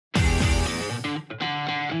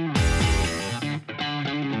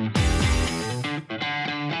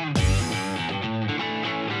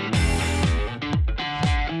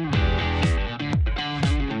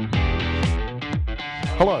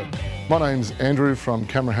Hello, my name's Andrew from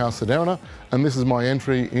Camera House Erina, and this is my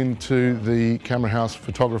entry into the Camera House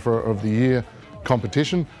Photographer of the Year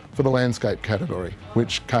competition for the landscape category,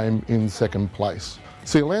 which came in second place.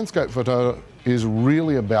 See, a landscape photo is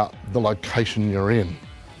really about the location you're in.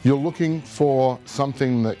 You're looking for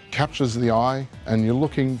something that captures the eye, and you're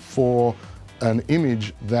looking for an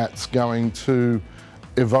image that's going to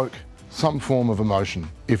evoke some form of emotion,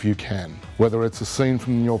 if you can. Whether it's a scene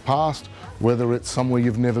from your past, whether it's somewhere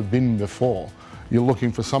you've never been before. You're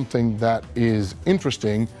looking for something that is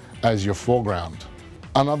interesting as your foreground.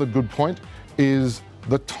 Another good point is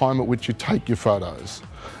the time at which you take your photos.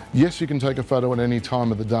 Yes, you can take a photo at any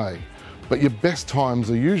time of the day, but your best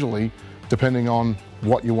times are usually depending on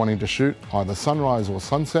what you're wanting to shoot, either sunrise or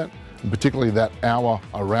sunset, and particularly that hour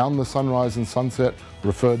around the sunrise and sunset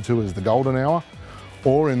referred to as the golden hour.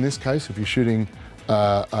 Or in this case, if you're shooting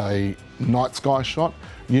a night sky shot,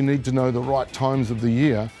 you need to know the right times of the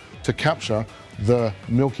year to capture the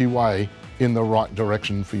Milky Way in the right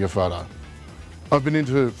direction for your photo. I've been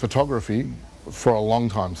into photography for a long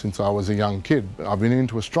time, since I was a young kid. I've been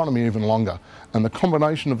into astronomy even longer, and the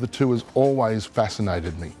combination of the two has always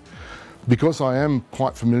fascinated me. Because I am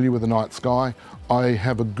quite familiar with the night sky, I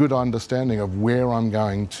have a good understanding of where I'm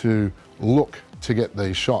going to look to get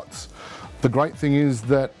these shots. The great thing is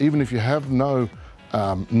that even if you have no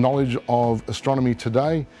knowledge of astronomy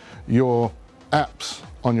today, your apps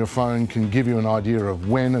on your phone can give you an idea of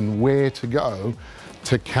when and where to go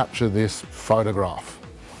to capture this photograph.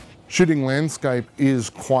 Shooting landscape is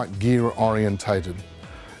quite gear orientated.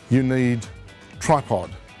 You need tripod,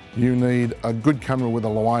 you need a good camera with a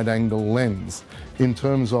wide angle lens. In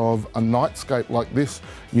terms of a nightscape like this,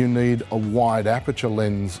 you need a wide aperture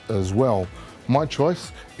lens as well. My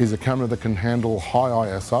choice is a camera that can handle high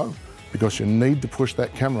ISO, because you need to push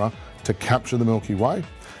that camera to capture the Milky Way,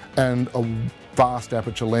 and a fast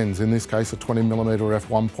aperture lens, in this case a 20mm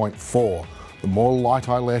f1.4. The more light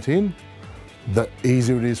I let in, the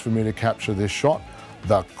easier it is for me to capture this shot,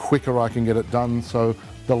 the quicker I can get it done, so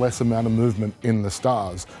the less amount of movement in the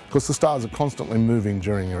stars, because the stars are constantly moving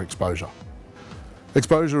during your exposure.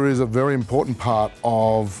 Exposure is a very important part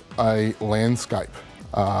of a landscape,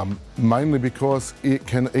 mainly because it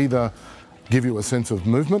can either give you a sense of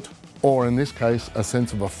movement, or in this case, a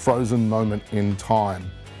sense of a frozen moment in time.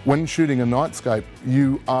 When shooting a nightscape,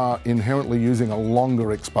 you are inherently using a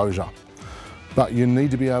longer exposure, but you need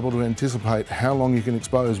to be able to anticipate how long you can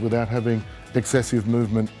expose without having excessive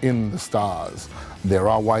movement in the stars. There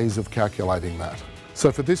are ways of calculating that.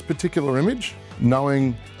 So for this particular image,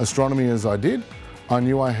 knowing astronomy as I did, I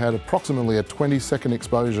knew I had approximately a 20-second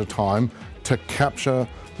exposure time to capture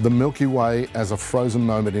the Milky Way as a frozen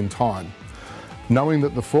moment in time. Knowing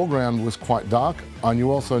that the foreground was quite dark, I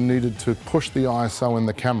knew also needed to push the ISO in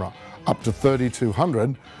the camera up to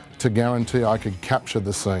 3200 to guarantee I could capture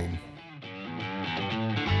the scene.